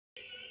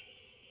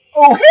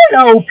Oh,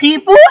 hello,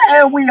 people,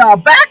 and we are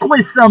back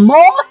with some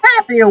more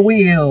Happy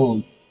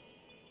Wheels.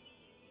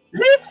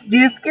 Let's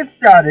just get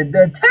started.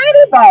 The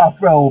Tiny Ball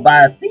Throw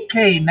by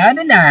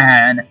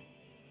CK99.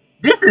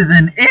 This is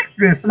an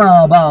extra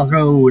small ball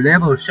throw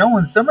level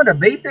showing some of the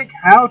basic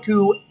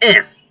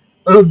how-to-s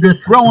of the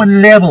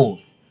throwing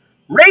levels.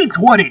 Rate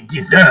what it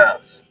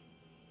deserves.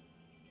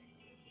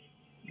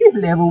 This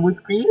level was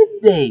created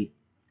today.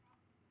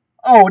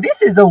 Oh,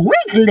 this is a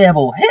weak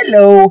level.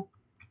 Hello.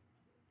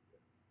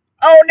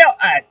 Oh, no,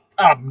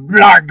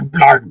 blarg,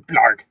 blarg,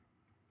 blarg.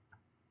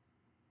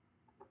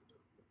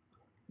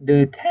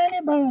 The Tiny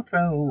Ball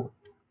Throw.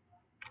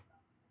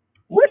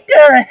 What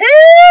the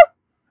hell?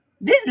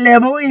 This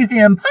level is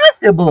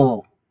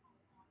impossible.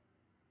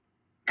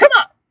 Come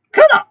on,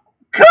 come on,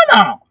 come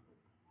on.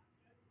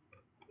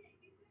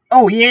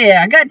 Oh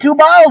yeah, I got 2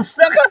 balls,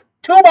 sucker.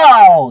 2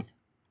 balls.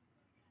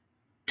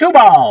 2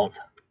 balls.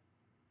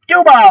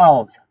 2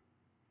 balls.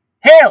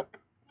 Help.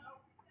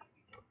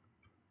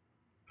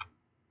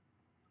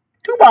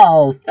 2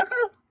 balls,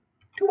 sucker.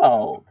 2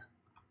 balls.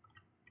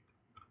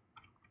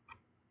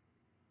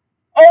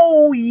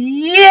 Oh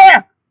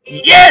yeah.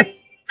 Yes,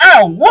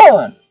 I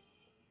won.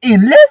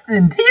 In less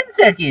than 10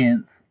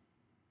 seconds.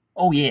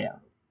 Oh yeah.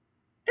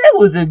 That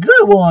was a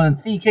good one,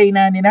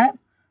 CK99.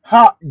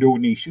 Hot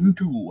donation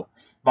too.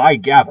 By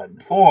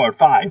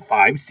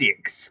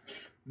Gavin4556.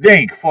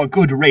 Thank for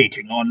good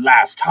rating on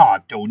last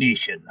hot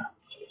donation.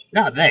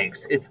 Not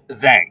thanks, it's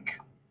thank.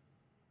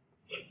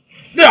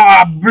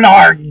 Ah,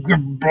 blarg,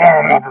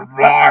 blarg,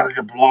 blarg,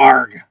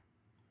 blarg.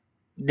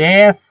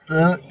 That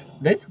sucked.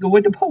 Let's go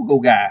with the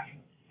pogo guy.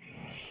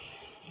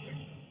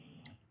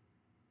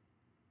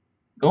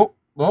 Oh,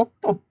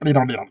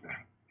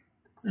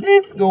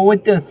 let's go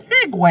with the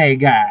Segway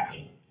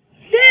guy.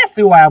 That's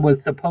who I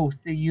was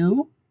supposed to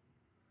use.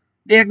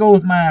 There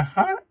goes my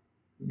heart.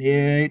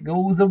 There it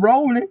goes a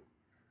rolling.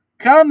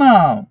 Come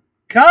on.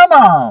 Come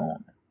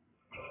on.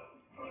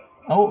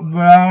 Oh,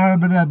 blah,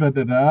 blah, blah,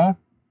 blah, blah.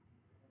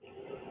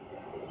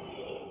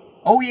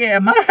 Oh, yeah,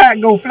 my heart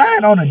go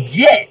flying on a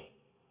jet.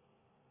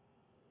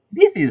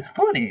 This is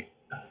funny.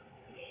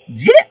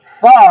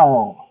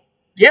 Jetfall.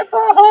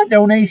 Jetfall heart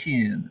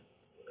donation.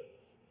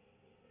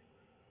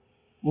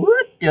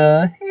 What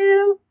the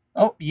hell?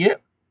 Oh,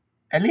 yep.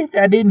 At least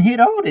I didn't hit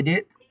all of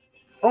it.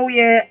 Oh,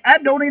 yeah, I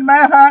donated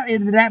my heart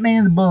into that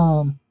man's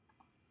bum.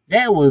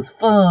 That was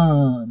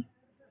fun.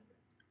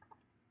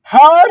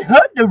 Hard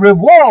Hunt the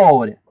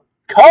Reward.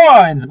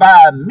 Coins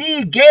by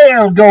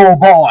Miguel Go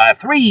Boy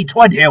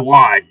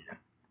 321.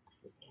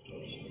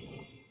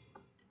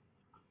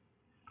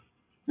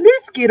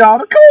 Let's get all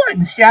the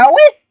coins, shall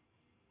we?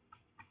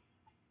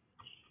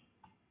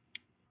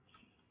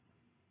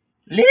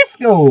 Let's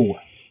go.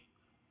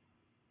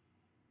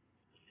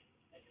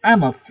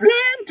 I'm a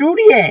flying through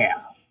the air.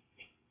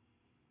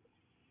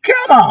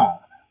 Come on.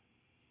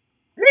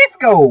 Let's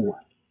go.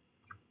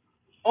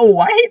 Oh,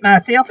 I hit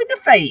myself in the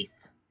face.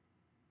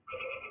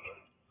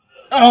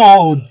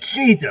 Oh,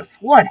 Jesus.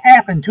 What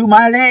happened to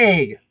my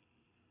leg?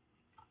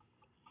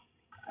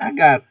 I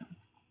got...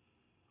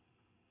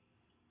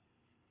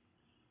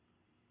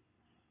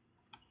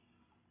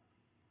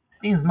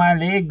 Seems my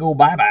leg go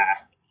bye-bye.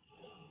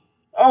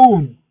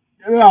 Oh,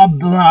 blah,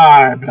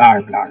 blah,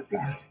 blah, blah,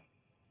 blah.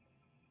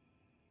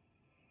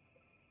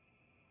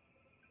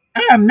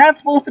 I'm not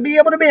supposed to be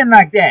able to bend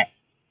like that.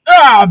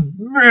 Ah,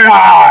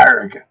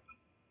 blarg.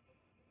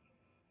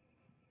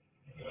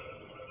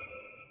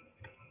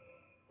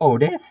 Oh,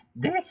 that's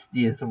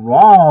just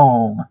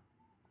wrong.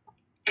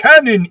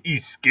 Cannon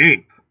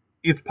escape.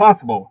 It's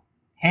possible.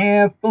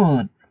 Have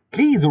fun.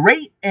 Please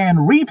rate and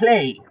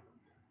replay.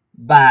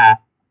 By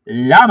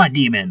Llama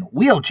Demon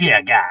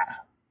Wheelchair Guy.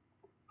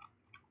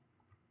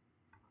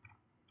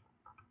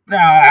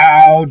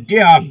 Oh,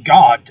 dear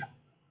God.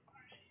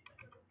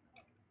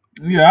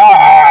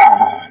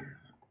 Yeah.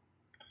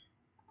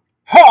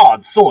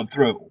 Hard sword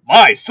throw.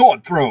 My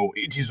sword throw.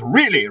 It is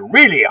really,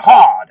 really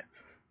hard.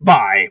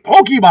 By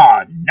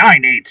Pokemon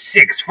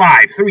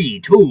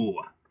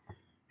 986532.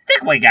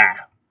 Stickaway Guy.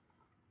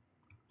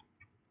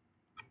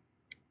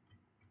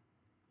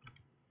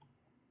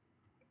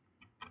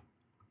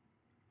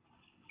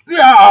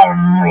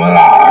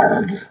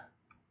 Lord.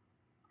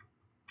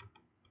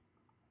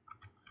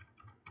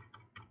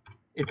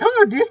 It's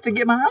hard just to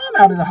get my arm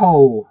out of the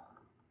hole.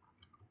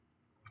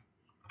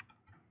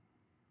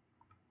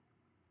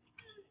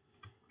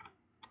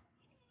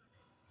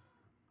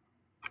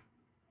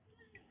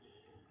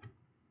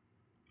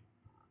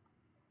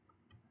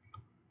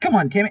 Come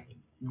on, Timmy.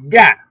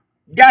 Die.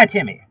 Die,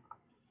 Timmy.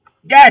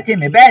 Die,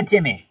 Timmy. Bad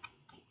Timmy.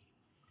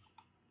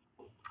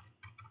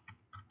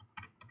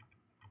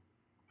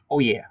 Oh,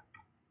 yeah.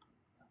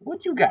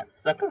 What you got,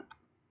 sucker?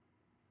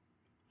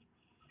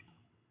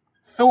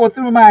 Soar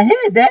through my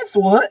head, that's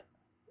what.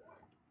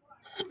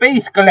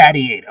 Space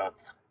gladiators.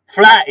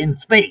 Fly in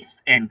space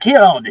and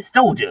kill all the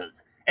soldiers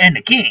and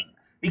the king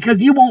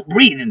because you won't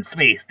breathe in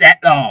space that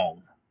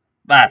long.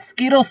 By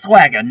Skittle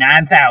Swagger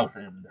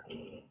 9000.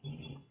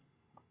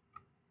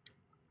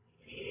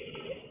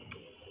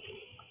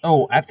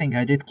 Oh, I think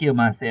I just killed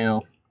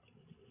myself.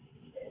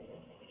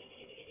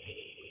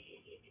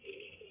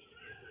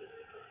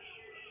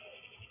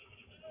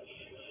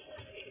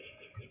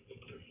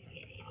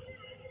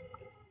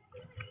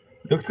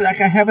 Looks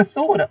like I have a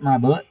sword up my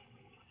butt.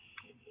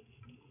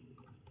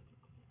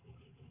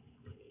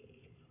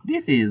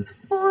 This is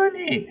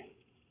funny.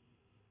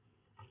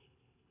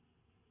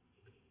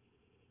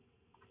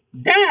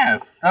 Die,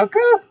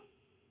 sucker!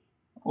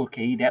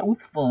 Okay, that was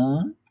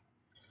fun.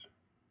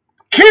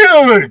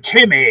 Kill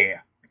Timmy!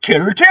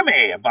 Kill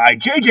Timmy by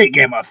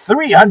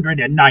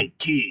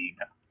JJGamer319.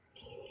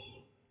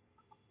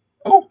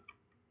 Oh,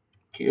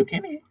 kill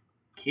Timmy.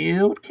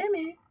 Kill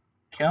Timmy.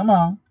 Come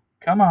on.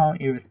 Come on,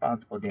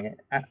 irresponsible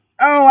dad.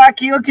 I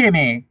killed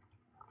Timmy.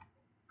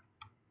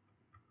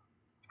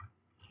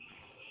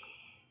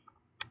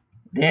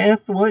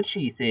 That's what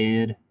she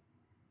said.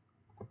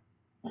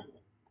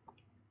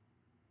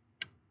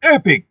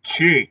 Epic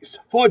chase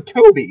for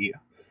Toby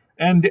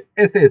and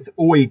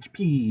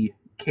SSOHPKC,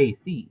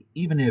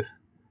 even if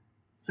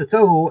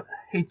So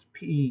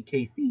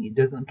HPKC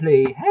doesn't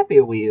play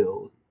Happy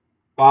Wheels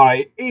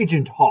by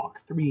Agent Hawk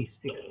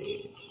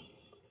 360.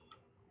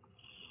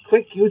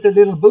 Quick, use a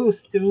little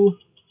boost to...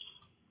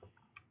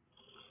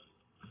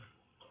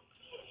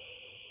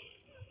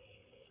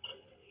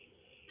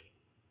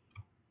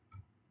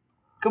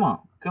 Come on,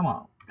 come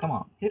on, come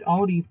on. Hit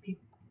all these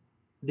people.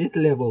 This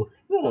level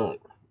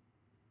sucks.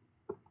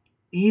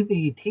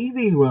 Easy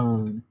TV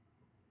run.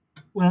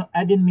 Well,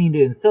 I didn't mean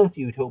to insult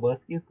you,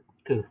 Tobuscus,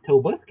 because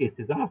Tobuscus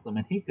is awesome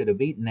and he could have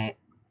beaten that.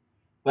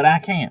 But I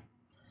can't.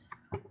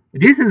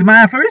 This is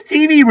my first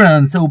TV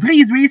run, so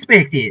please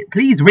respect it.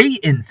 Please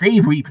rate and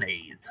save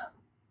replays.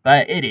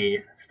 By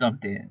Eddie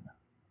something.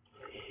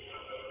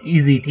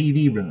 Easy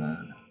TV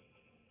run.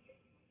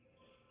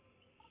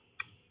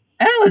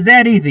 How is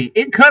that easy?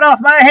 It cut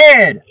off my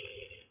head!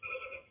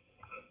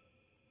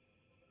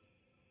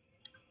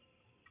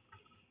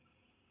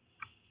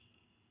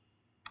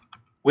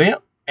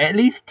 Well, at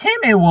least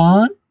Timmy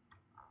won.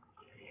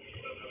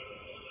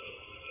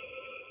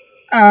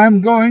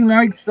 I'm going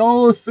like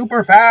so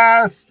super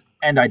fast.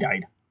 And I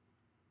died.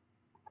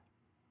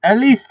 At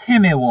least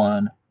Timmy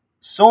won.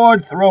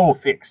 Sword throw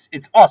fix.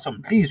 It's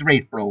awesome. Please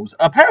rate, bros.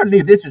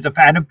 Apparently this is a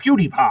fan of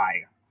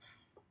PewDiePie.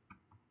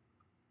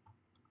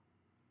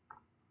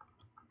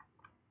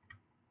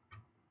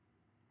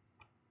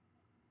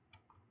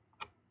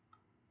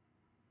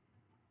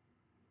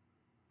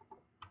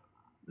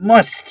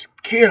 Must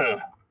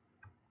kill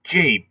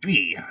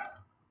JB.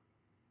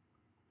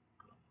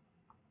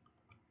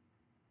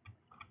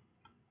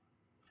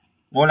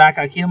 More like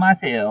I kill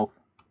myself.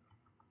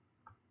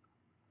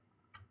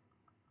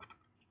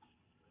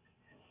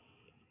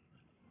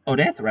 Oh,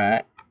 that's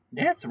right.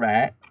 That's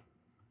right.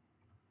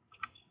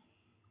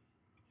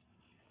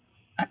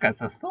 I got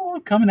the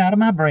sword coming out of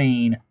my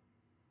brain.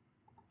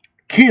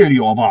 Kill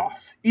your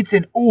boss. It's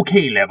an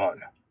okay level.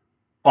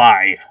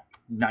 By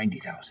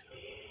 90,000.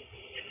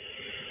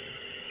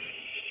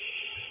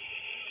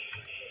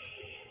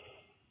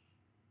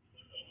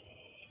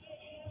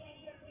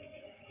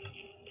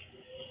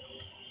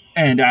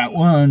 And I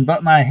won,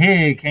 but my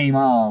head came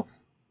off.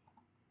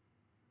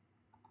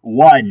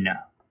 One.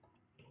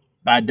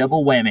 By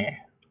double whammy.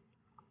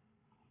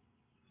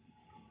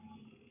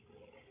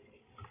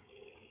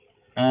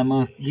 I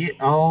must get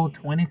all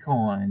 20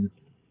 coins.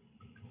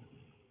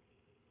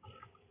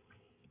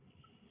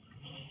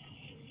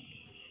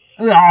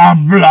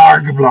 Blarg,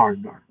 blarg,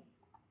 blarg.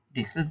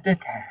 This is the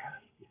time.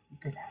 This is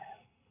the time.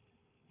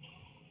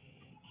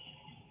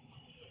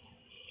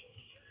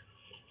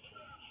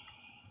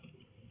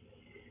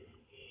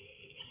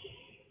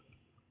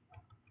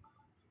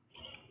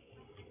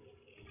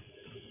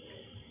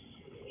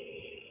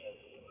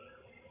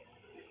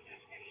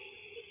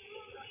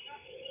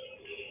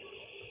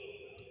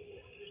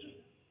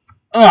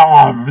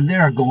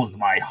 There goes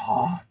my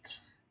heart.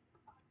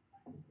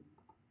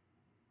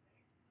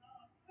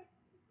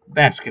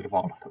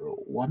 Basketball throw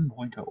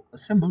 1.0.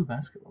 Assemble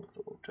basketball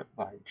throw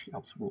by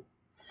Chiopsable.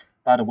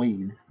 By the way,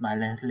 this is my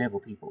last level,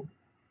 people.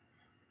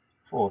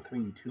 4,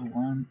 3, 2,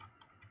 1.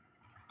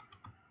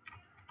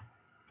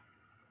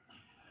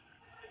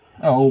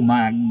 Oh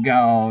my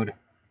god.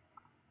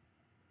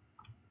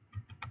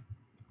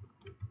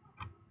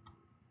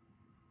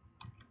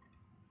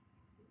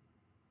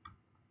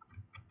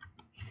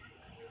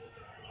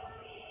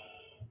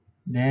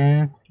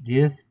 That's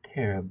just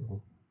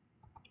terrible.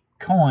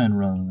 Coin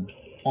run.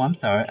 Oh, I'm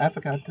sorry. I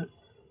forgot to...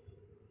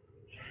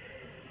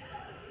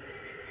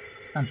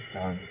 I'm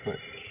sorry, but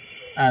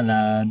I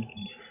lied.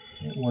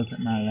 It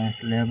wasn't my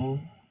last level.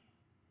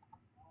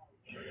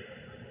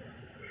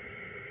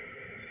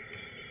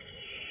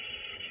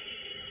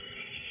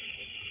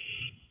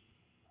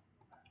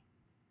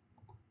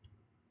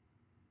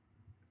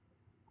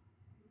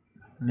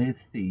 Let's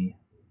see.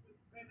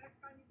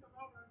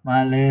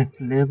 My last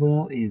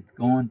level is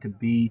going to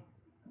be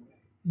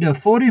the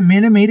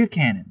 40mm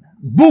cannon.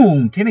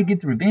 Boom! Timmy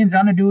gets revenge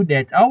on a dude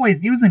that's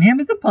always using him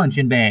as a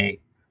punching bag.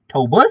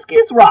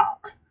 Tobuscus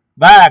rocks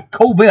by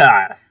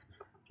Kobias,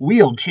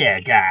 wheelchair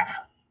guy.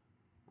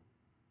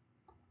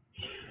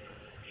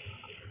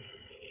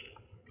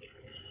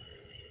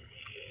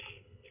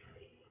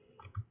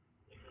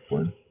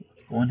 What's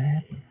going to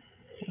happen?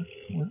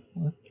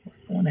 What's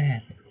going to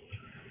happen?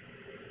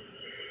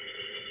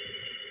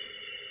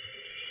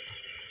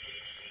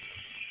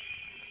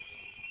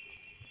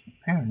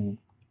 Apparently,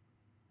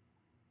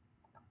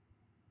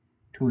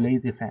 too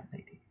lazy fat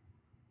lady.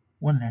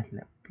 One last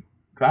left.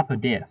 Drop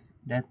of death.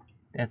 That's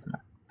my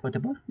for the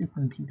Buskis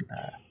and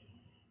PewDiePie.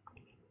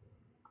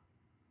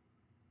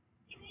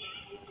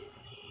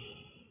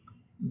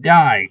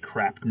 Die,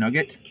 crap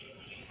nugget.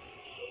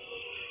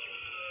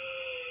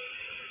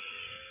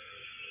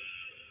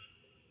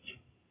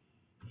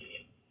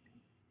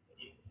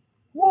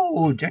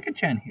 Whoa, Jackie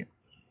Chan here.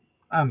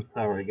 I'm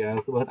sorry guys,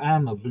 but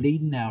I'm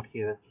bleeding out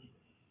here.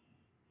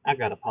 I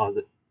gotta pause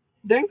it.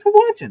 Thanks for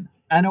watching.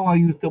 I know I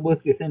use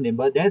Tobuscus ending,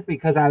 but that's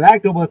because I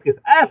like Tobuscus.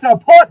 I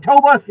support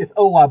Tobuscus.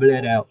 Oh, I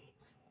bled out.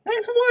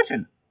 Thanks for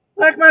watching.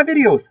 Like my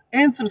videos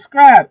and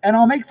subscribe, and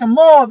I'll make some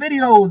more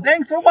videos.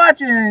 Thanks for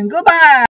watching. Goodbye.